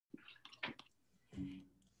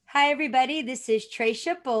Hi, everybody. This is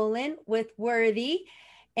Tracia Bolin with Worthy.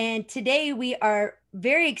 And today we are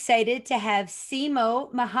very excited to have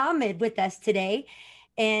Simo Muhammad with us today.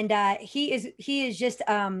 And he is just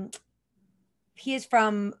he is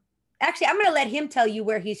from actually I'm going to let him tell you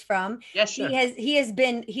where he's from. Yeah, He sure. has he's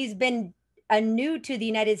been new to the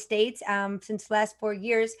United States since the last 4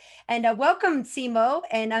 years. And welcome, Simo.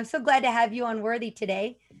 And I'm so glad to have you on Worthy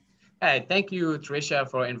today. Hey, thank you, Tricia,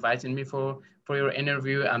 for inviting me for your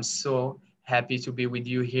interview. I'm so happy to be with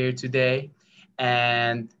you here today.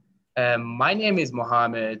 And my name is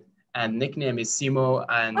Mohammed, and nickname is Simo,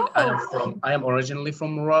 and Oh, I am originally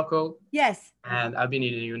from Morocco, yes, and I've been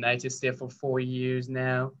in the United States for 4 years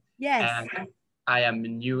now, yes. and I am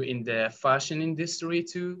new in the fashion industry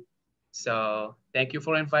too. So thank you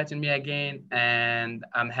for inviting me again, and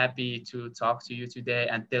I'm happy to talk to you today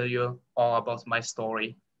and tell you all about my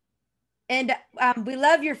story. And we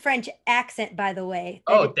love your French accent, by the way.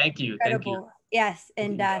 That is Oh, thank you, thank you. incredible. Yes, Yeah,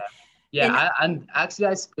 yeah. and And actually,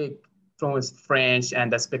 I speak fluent French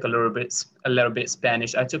and I speak a little bit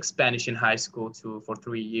Spanish. I took Spanish in high school too for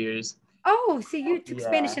 3 years. oh, so you took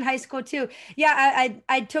Spanish Yeah. in high school too? Yeah,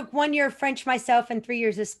 I took 1 year of French myself and 3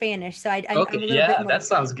 years of Spanish, so Okay. I'm a little bit Yeah, more. that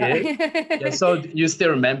sounds good. Yeah. So you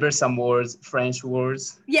still remember some words, French words?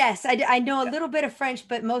 Yes, I know a Yeah. little bit of French,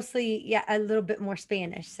 but mostly, yeah, a little bit more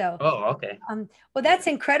Spanish. So, Oh, okay. well, Yeah. that's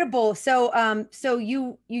incredible. So, so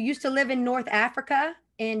you used to live in North Africa,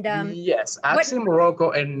 and Yes, what? actually Morocco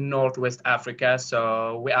and Northwest Africa. So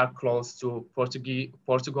we are close to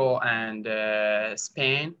Portugal and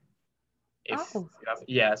Spain. If Oh, you have,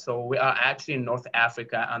 yeah, so we are actually in North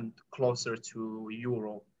Africa and closer to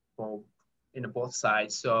Europe, for in both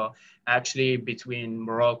sides. So actually between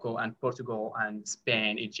Morocco and Portugal and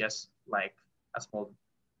Spain, it's just like a small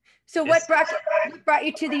so distance. what brought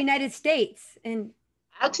you to the United States? And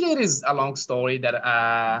Actually, it is a long story that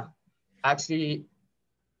actually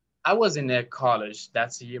I was in a college.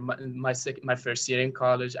 That's my first year in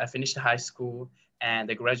college. I finished high school and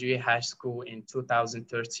I graduated high school in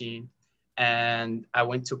 2013. And I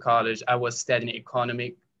went to college. I was studying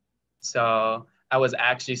economic. So I was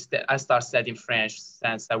actually I started studying French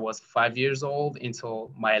since I was 5 years old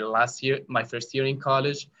until my last year, my first year in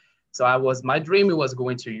college. So my dream was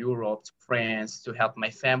going to Europe, to France, to help my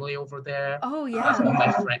family over there. oh Because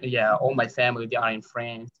yeah. all my family they are in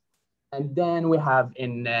France. And then we have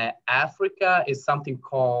in Africa is something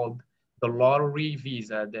called the lottery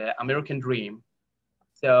visa, the American dream.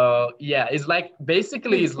 So yeah, it's like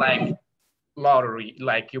basically it's like lottery.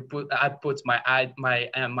 Like I put my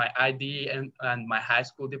ID and my high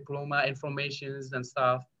school diploma informations and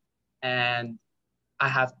stuff, and I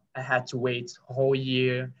had to wait a whole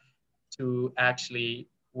year to actually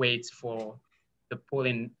wait for the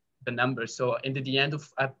pulling the numbers. So in the end of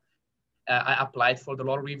I applied for the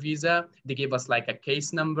lottery visa. They gave us like a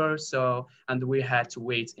case number. So, and we had to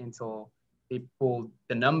wait until they pulled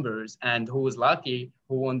the numbers. And who was lucky,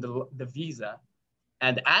 who won the visa.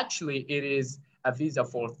 And actually, it is a visa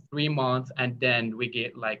for 3 months. And then we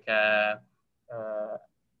get like a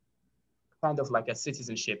kind of like a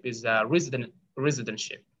citizenship, is a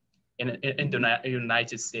residentship in the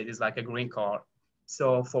United States, is like a green card.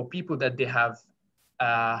 So for people that they have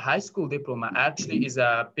a high school diploma actually is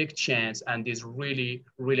a big chance and is really,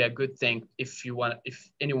 really a good thing if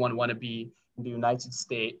anyone want to be in the United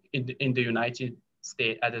States, in the United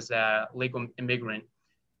States as a legal immigrant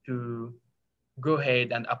to go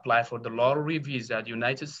ahead and apply for the lottery visa. The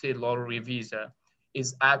United States lottery visa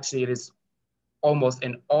is actually, it is almost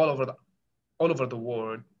in all over the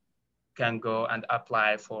world can go and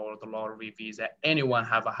apply for the lottery visa. Anyone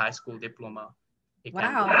have a high school diploma, he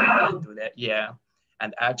can go Wow. and do that. Yeah,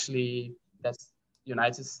 and actually, that's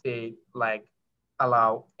United States like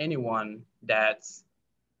allow anyone that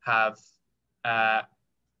have uh,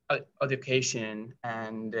 education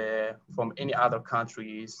and from any other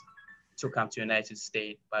countries to come to United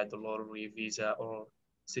States by the lottery visa or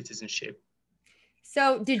citizenship.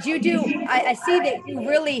 So did you do, I see that you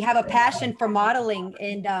really have a passion for modeling.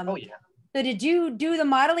 And Oh yeah. so did you do the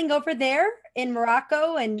modeling over there in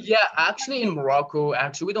Morocco? And Yeah, actually in Morocco,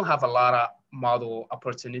 actually we don't have a lot of model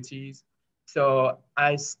opportunities. So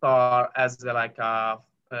I start as like a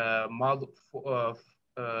model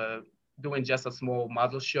doing just a small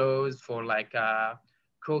model shows for like a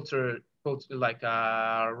culture like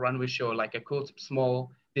a runway show, like a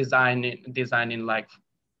small designing like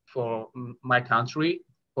for my country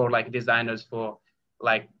for like designers for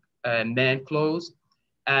like men clothes.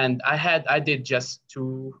 And I did just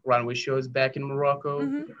 2 runway shows back in Morocco,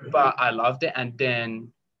 mhm. but I loved it. And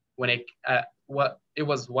then when it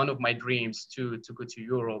was one of my dreams to go to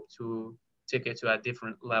Europe take it to a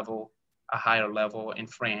different level, a higher level in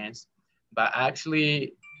France. But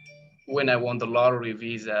actually, when I won the lottery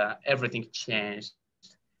visa, everything changed.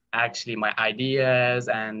 Actually, my ideas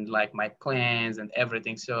and like my plans and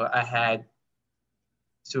everything. So I had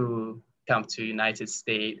to come to United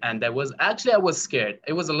States, and I was scared.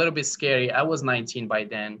 It was a little bit scary. I was 19 by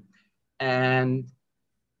then, and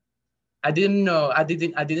I didn't know. I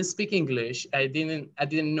didn't speak English. I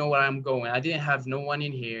didn't know where I'm going. I didn't have no one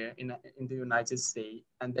in here in the United States,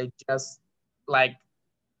 and they just like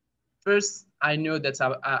first I knew that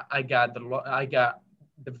I got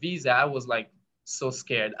the visa. I was like so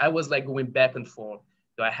scared. I was like going back and forth.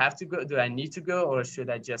 Do I have to go? Do I need to go, or should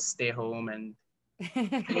I just stay home and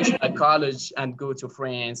finish my college and go to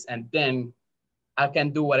France, and then I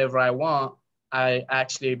can do whatever I want. I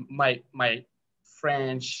actually my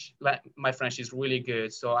French is really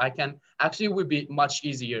good, so I can actually it would be much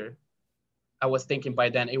easier. I was thinking by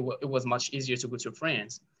then it was much easier to go to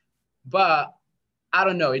France, but I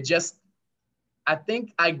don't know. I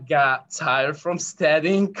think I got tired from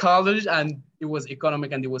studying college, and it was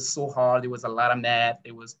economic, and it was so hard. It was a lot of math.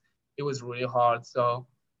 It was really hard. So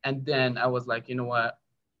and then I was like, you know what?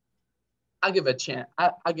 I give it a chance.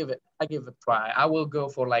 I give it a try. I will go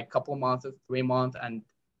for like a couple months, 3 months, and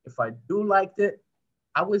if I do like it,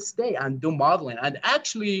 I will stay and do modeling. And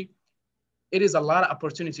actually, it is a lot of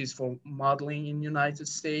opportunities for modeling in United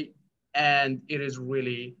States, and it is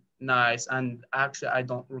really nice. And actually, I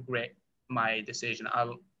don't regret my decision.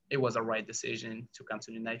 It was a right decision to come to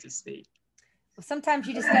the United States. Sometimes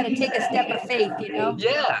you just got to take a step of faith, you know?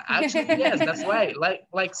 Yeah, actually, yes, that's right.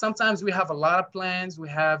 Like sometimes we have a lot of plans. We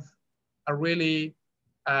have a really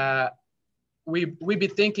uh, we be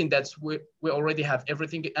thinking that we already have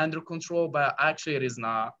everything under control, but actually it is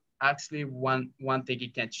not. Actually, one thing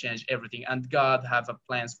it can change everything, and God have a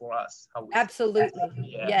plans for us. How we say, Absolutely.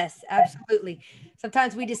 yeah, Yes, absolutely.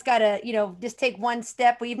 Sometimes we just gotta, just take one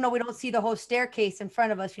step. Even though we don't see the whole staircase in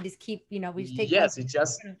front of us, we just keep, we just take one. yes, it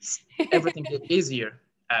just everything get easier.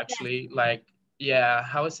 Yes. Actually, like yeah,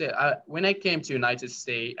 how I say, when I came to United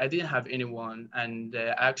States, I didn't have anyone, and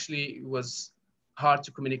actually it was hard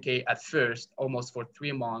to communicate at first, almost for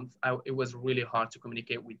 3 months. It was really hard to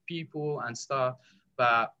communicate with people and stuff,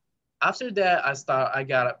 but after that I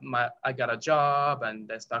got a job,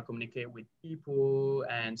 and I start communicate with people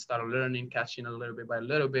and start learning, catching a little bit by a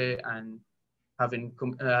little bit, and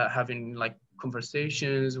having like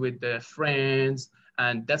conversations with the friends,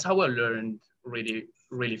 and that's how I learned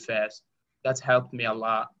really fast. That's helped me a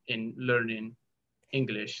lot in learning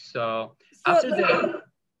English. So So after that,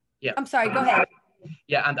 yeah, I'm sorry, go ahead.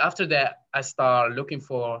 yeah, and after that I start looking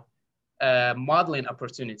for modeling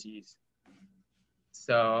opportunities.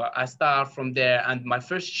 So I start from there, and my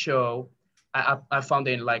first show, I found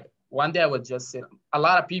in like one day I was just sitting. A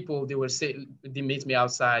lot of people they meet me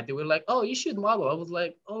outside. They were like, "Oh, you should model." I was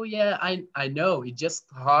like, "Oh yeah, I know. It's just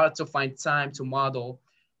hard to find time to model,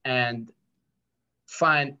 and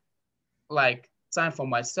find like time for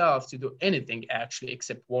myself to do anything actually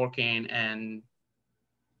except working and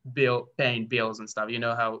paying bills and stuff. You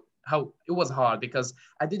know how it was hard because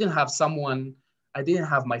I didn't have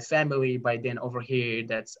my family by then over here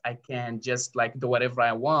that I can just like do whatever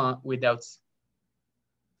I want without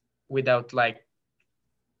like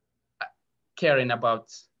caring about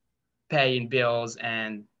paying bills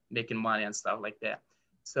and making money and stuff like that.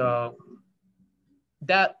 So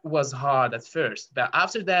that was hard at first, but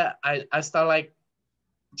after that I start like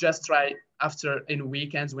just try after in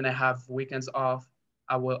weekends when I have weekends off.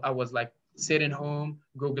 I was like sitting home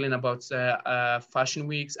googling about fashion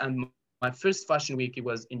weeks, and my first fashion week it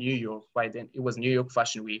was in New York. By then it was New York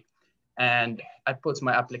Fashion Week, and I put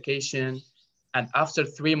my application, and after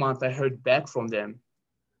 3 months I heard back from them.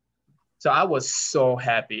 So I was so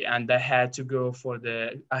happy, and I had to go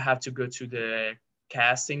to the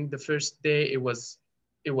casting the first day. It was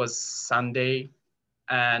Sunday,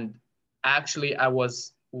 and actually I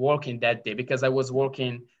was working that day because I was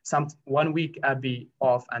working some one week I'd be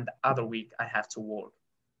off, and the other week I have to work.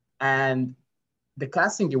 And the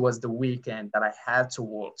casting it was the weekend that I had to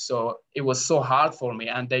work, so it was so hard for me.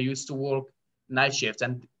 And I used to work night shift,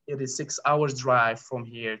 and it is 6 hours drive from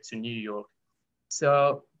here to New York.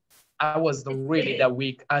 So I was really that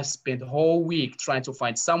week. I spent the whole week trying to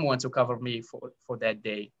find someone to cover me for that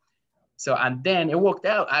day. So, and then it worked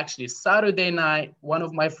out actually. Saturday night, one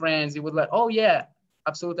of my friends, he was like, "Oh yeah,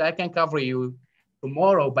 absolutely, I can cover you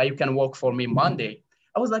tomorrow, but you can work for me Monday."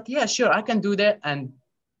 I was like, "Yeah, sure, I can do that." And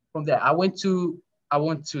from there, I went to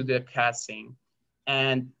the casting,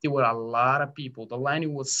 and there were a lot of people. The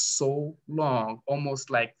line was so long, almost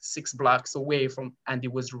like 6 blocks away from, and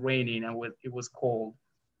it was raining and it was cold.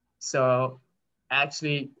 So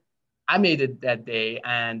actually, I made it that day,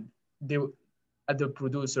 and they, the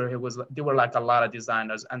producer, they were like a lot of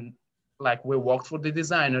designers, and like we worked for the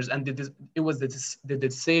designers, and it was the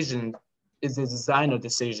decision is the designer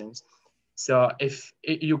decisions. So if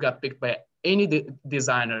you got picked by any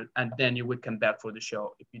designer, and then you would come back for the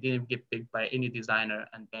show. If you didn't get picked by any designer,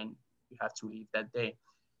 and then you have to leave that day.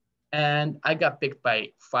 And I got picked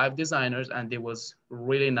by 5 designers, and it was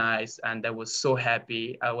really nice, and I was so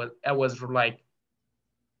happy. I was like,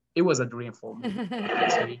 it was a dream for me.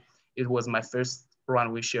 Actually, it was my first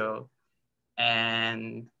runway show,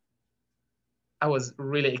 and I was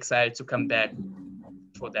really excited to come back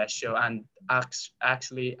for that show. And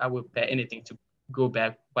actually, I would pay anything to go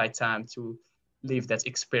back by time to live that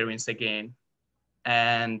experience again.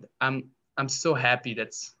 And I'm so happy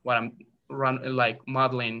that's what I'm like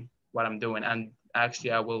modeling what I'm doing. And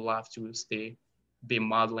actually, I will love to be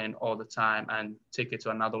modeling all the time and take it to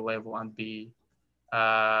another level and be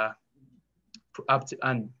uh, up to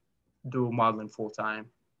and do modeling full time.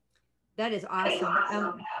 That is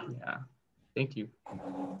awesome. Yeah, thank you.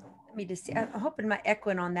 Let me just see. I'm hoping my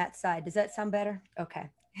echoing on that side. Does that sound better? Okay.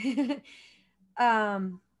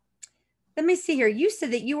 um, let me see here. You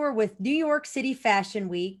said that you were with New York City Fashion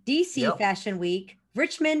Week, DC Yep. Fashion Week,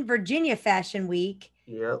 Richmond, Virginia Fashion Week.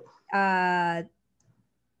 Yep. Uh,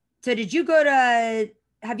 so did you go to,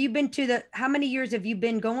 have you been to how many years have you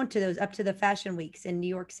been going to those up to the fashion weeks in New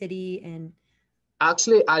York City? And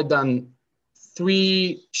Actually, I done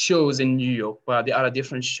 3 shows in New York, but they are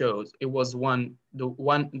different shows. It was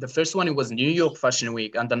the first one, it was New York Fashion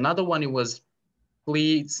Week, and another one, it was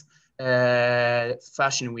Leeds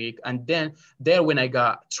Fashion Week. And then there, when I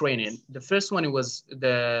got training, the first one, it was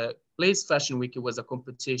the Leeds Fashion Week. It was a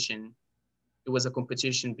competition. It was a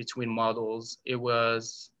competition between models. It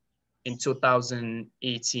was in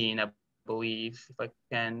 2018, I believe, if I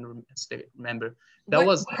can remember. That what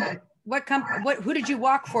was who did you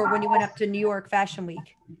walk for when you went up to New York Fashion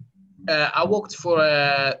Week? I worked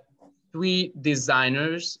for 3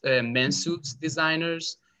 designers, men's suits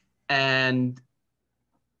designers, and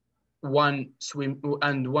one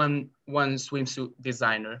swimsuit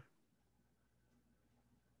designer.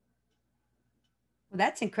 Well,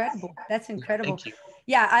 that's incredible. That's Yeah, incredible. thank you.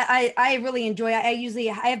 Yeah, I really enjoy.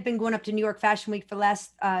 I have been going up to New York Fashion Week for the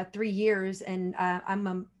last 3 years, and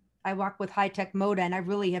I walk with High Tech Moda, and I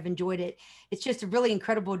really have enjoyed it. It's just really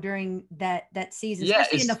incredible during that season, Yeah,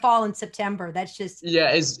 especially in the fall and September. That's just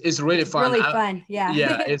it's really it's fun. really fun. Yeah,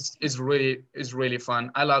 Yeah. it's really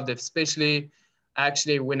fun. I loved it, especially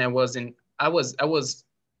actually when I was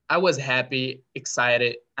happy,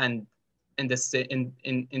 excited, and in the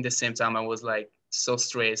same time I was like so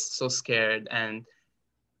stressed, so scared, and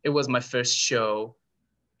it was my first show.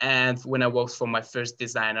 And when I worked for my first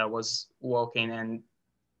design, I was walking, and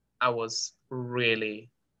I was really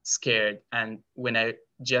scared. And when I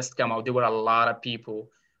just come out, there were a lot of people.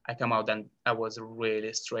 I come out and I was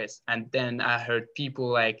really stressed. And then I heard people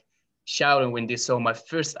like shouting when they saw my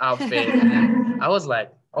first outfit. And I was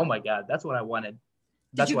like, oh my God, that's what I wanted.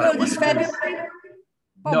 Did That's you what I go this wanted to do. February?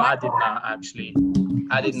 Oh No, my! I did not actually.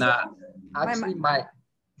 I did not. My Actually, my,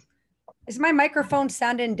 is my microphone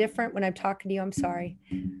sounding different when I'm talking to you? I'm sorry.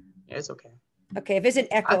 yeah, it's okay. Okay, if it's an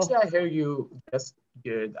Actually, echo. I hear you. That's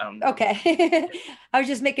good. Okay. I was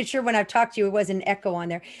just making sure when I've talked to you, it wasn't an echo on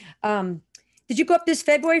there. Um, did you go up this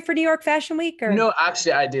February for New York Fashion Week or? No,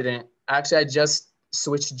 actually, I didn't. Actually, I just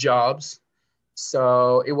switched jobs.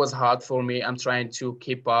 So it was hard for me. I'm trying to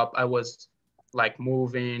keep up. I was like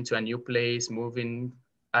moving to a new place, moving.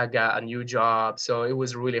 I got a new job. So it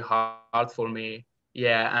was really hard for me.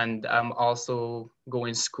 Yeah. And I'm also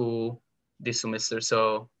going school this semester.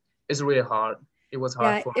 So it's really hard. It was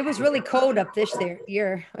hard Yeah, for it me was to. really cold up this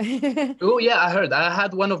year. Oh, yeah, I heard. I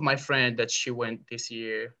had one of my friends that she went this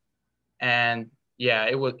year. And yeah,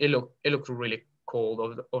 it looked really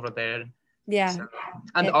cold over there. Yeah, So,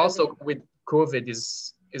 and it really. also with COVID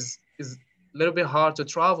is a little bit hard to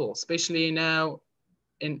travel, especially now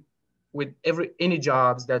in with any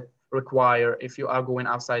jobs that require if you are going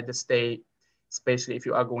outside the state, especially if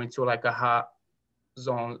you are going to like a hot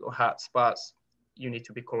zone or hot spots, you need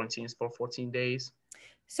to be quarantined for 14 days.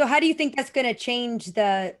 So how do you think that's going to change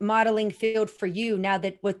the modeling field for you now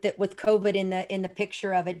that with COVID in the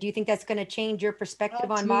picture of it? Do you think that's going to change your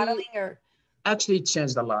perspective on Actually, modeling or? actually it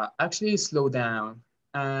changed a lot. Actually, it slowed down,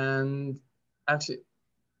 and actually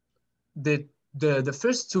the the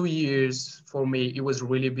first 2 years for me it was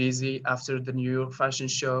really busy after the New York Fashion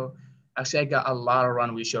Show. Actually, I got a lot of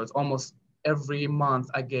runway shows. Almost every month,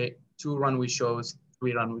 I get 2 runway shows,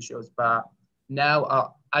 3 runway shows. But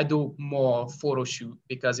now I do more photo shoot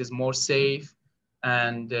because it's more safe.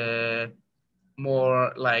 and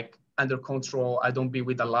more like under control. I don't be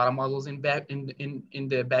with a lot of models in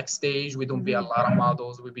the backstage. We don't be a Mhm. lot of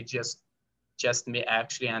models. We be just me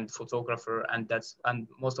actually and photographer, and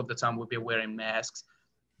most of the time we'll be wearing masks.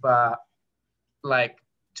 But like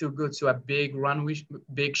to go to a big runway,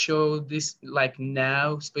 big show, this like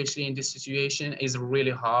now, especially in this situation, is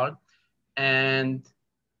really hard. And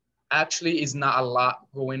actually is not a lot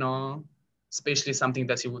going on, especially something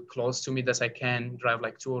that's close to me that I can drive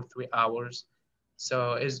like 2 or 3 hours.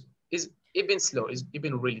 So it's been slow. It's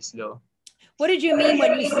been really slow. What did you mean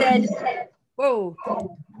when you said, whoa,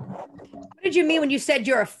 what did you mean when you said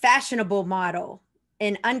you're a fashionable model,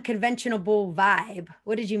 an unconventional vibe?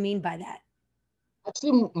 What did you mean by that?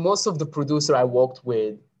 Actually, most of the producer I worked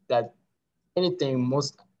with, that anything,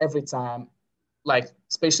 most every time, like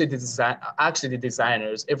especially the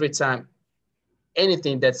designers, every time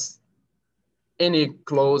anything that's any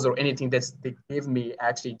clothes or anything that they give me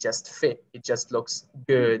actually just fit. It just looks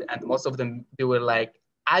good. And most of them, they were like,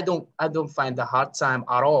 I don't find a hard time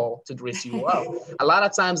at all to dress you up. A lot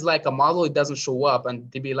of times, like a model, it doesn't show up, and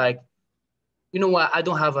they be like, you know what, I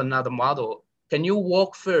don't have another model. Can you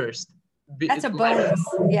walk first? That's a Like, bonus.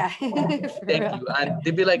 Yeah, for thank real. you. And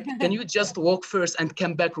they'd be like, can you just walk first and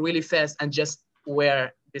come back really fast and just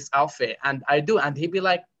wear this outfit? And I do. And he'd be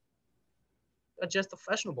like, just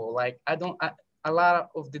fashionable. Like a lot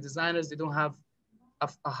of the designers, they don't have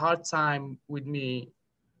a hard time with me.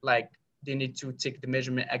 Like they need to take the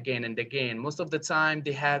measurement again and again. Most of the time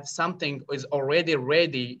they have something is already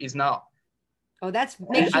ready, is not, Oh, that's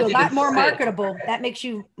makes I you a didn't lot more fit. marketable. That makes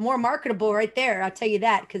you more marketable right there. I'll tell you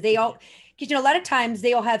that because they all, because a lot of times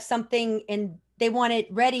they'll have something and they want it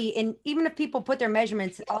ready. And even if people put their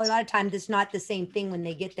measurements, a lot of times it's not the same thing when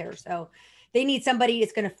they get there. So they need somebody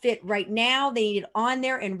that's going to fit right now. They need it on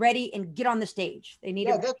there and ready and get on the stage. They need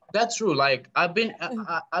it Yeah, ready. that's true. Like I've been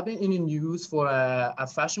in the news for a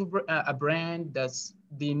a brand that's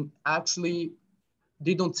been actually,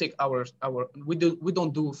 they don't take our we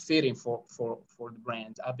don't do fitting for the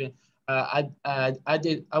brand. I've been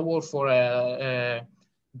I work for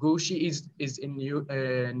Gucci is in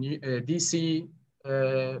DC.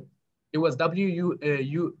 Uh, it was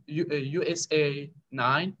USA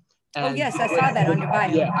 9, Oh, and yes, I saw that on your bio.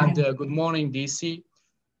 yeah, Yeah. and Good Morning DC.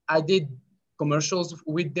 I did commercials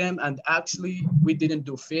with them, and actually we didn't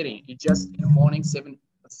do fitting. It just in the morning 7.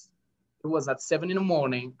 It was at 7 in the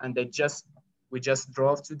morning, and we just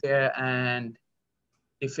drove to there, and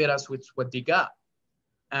they fit us with what they got.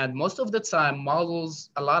 And most of the time, models,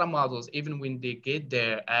 a lot of models, even when they get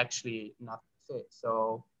there, actually not fit.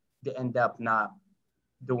 So they end up not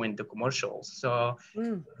doing the commercials. So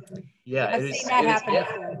Mm. yeah, Yeah, I've seen that it is, happen yeah,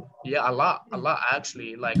 before. yeah, a lot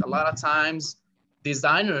actually. Like a lot of times,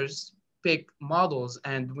 designers pick models,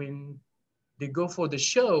 and when they go for the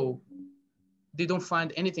show, they don't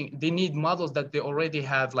find anything. They need models that they already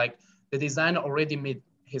have, like the designer already made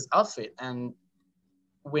his outfit, and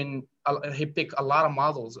when he pick a lot of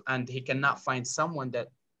models and he cannot find someone that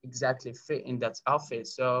exactly fit in that outfit.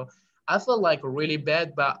 So I feel like really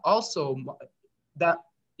bad, but also that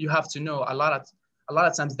you have to know a lot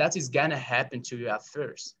of times that is gonna happen to you at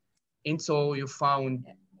first until you found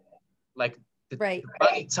like Right, the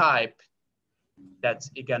body type that's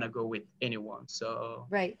gonna go with anyone. So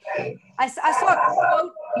right. I saw a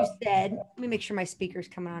quote you said. Let me make sure my speaker's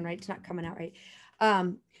coming on right. It's not coming out right.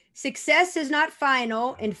 Um, Success is not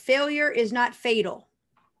final and failure is not fatal.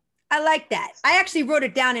 I like that. I actually wrote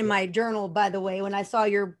it down in my journal, by the way, when I saw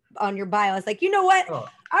your on your bio. I was like, you know what? oh.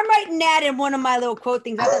 I'm writing that in one of my little quote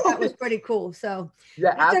things. I thought that was pretty cool. So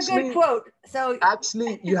Yeah, that's a good quote. So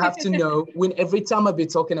actually, you have to know when every time I be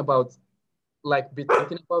talking about like be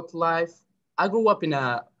thinking about life. I grew up in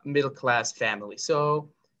a middle class family, so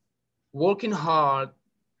working hard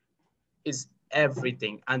is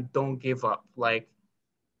everything, and don't give up. Like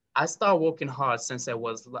I started working hard since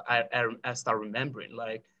I start remembering.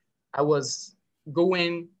 Like I was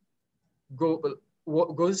going go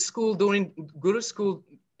go to school during go to school,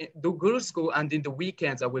 and in the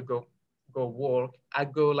weekends I would go work. I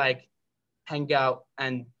go like hang out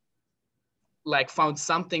and like found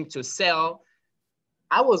something to sell.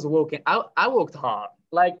 I was working. I worked hard.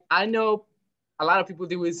 Like I know a lot of people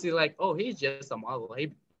they will say like, oh, he's just a model.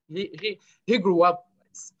 He grew up.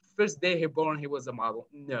 First day he born, he was a model.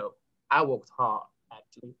 No, I worked hard.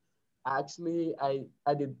 Actually, I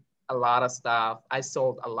did a lot of stuff. I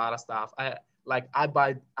sold a lot of stuff. I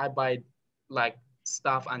buy like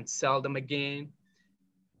stuff and sell them again.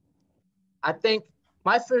 I think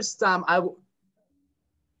my first time I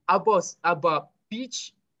bought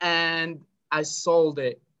peach and I sold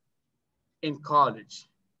it in college.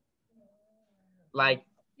 Like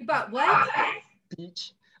You bought what?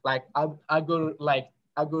 peach. Like I go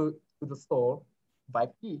to the store, buy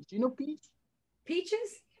peach. You know peach?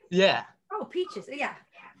 Peaches? Yeah. Oh, peaches. Yeah.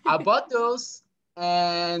 I bought those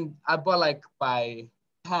and I bought like by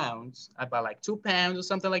pounds. I bought like 2 pounds or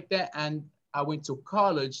something like that. And I went to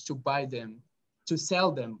college to buy them, to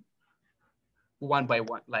sell them one by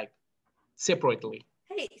one, like separately.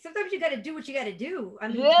 Hey, sometimes you got to do what you got to do. I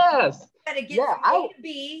mean, Yes. you got to get Yeah. from A to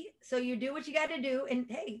B, so you do what you got to do. And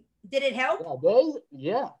hey, did it help?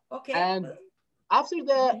 Yeah. Okay. And after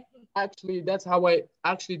that, actually, that's how I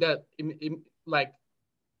actually that like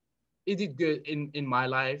it did good in my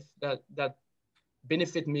life. That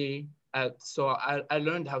benefit me. So I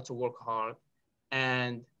learned how to work hard,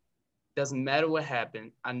 and doesn't matter what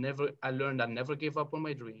happened. I learned I never give up on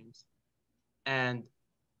my dreams, and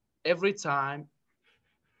every time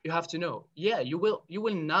you have to know, yeah, you will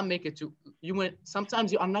not make it to you will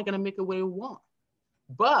sometimes you are not gonna make it where you want,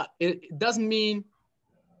 but it doesn't mean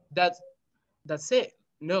that that's it.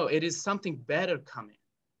 No, it is something better coming.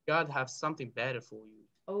 God has something better for you.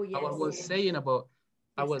 Oh, How I yes. was saying about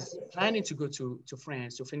I Yes. was planning to go to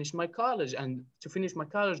France to finish my college and to finish my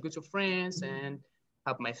college, go to France and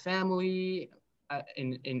help my family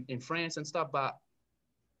in France and stuff. But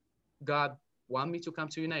God wanted me to come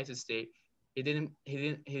to United States.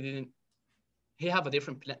 He have a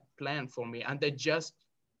different plan for me, and I just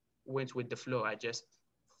went with the flow. I just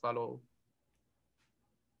follow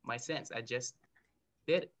my sense. I just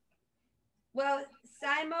did it. Well,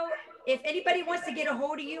 Simo, if anybody wants to get a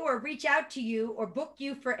hold of you or reach out to you or book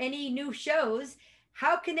you for any new shows,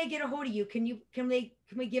 how can they get a hold of you? Can we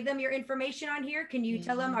give them your information on here? Can you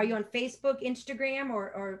tell them, are you on Facebook, Instagram,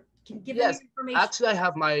 or can you give them your Yes, information? actually, I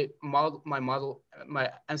have my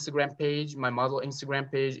Instagram page. My model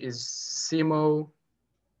Instagram page is Simo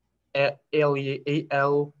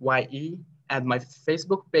Lelye, and my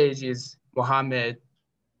Facebook page is Mohammed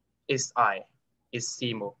is I, is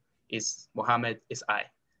Simo, is Mohammed is I.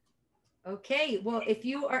 Okay, well, if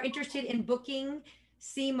you are interested in booking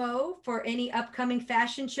Simo for any upcoming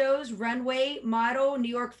fashion shows, runway, model, New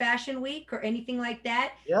York Fashion Week, or anything like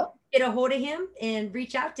that, Yeah. get a hold of him and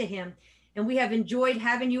reach out to him. And we have enjoyed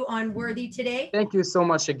having you on Worthy today. Thank you so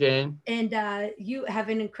much again. And you have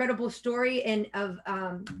an incredible story. And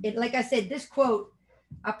like I said, this quote,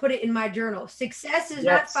 I put it in my journal: success is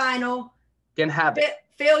not Yes, final, can have it.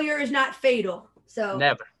 failure is not fatal. So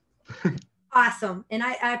Never. awesome. And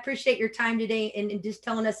I appreciate your time today and just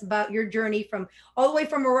telling us about your journey from all the way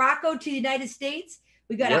from Morocco to the United States.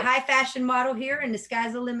 We got a Yep. high fashion model here, and the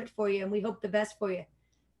sky's the limit for you. And we hope the best for you.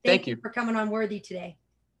 Thank Thank you you. for coming on Worthy today.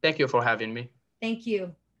 Thank you for having me. Thank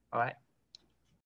you. All right.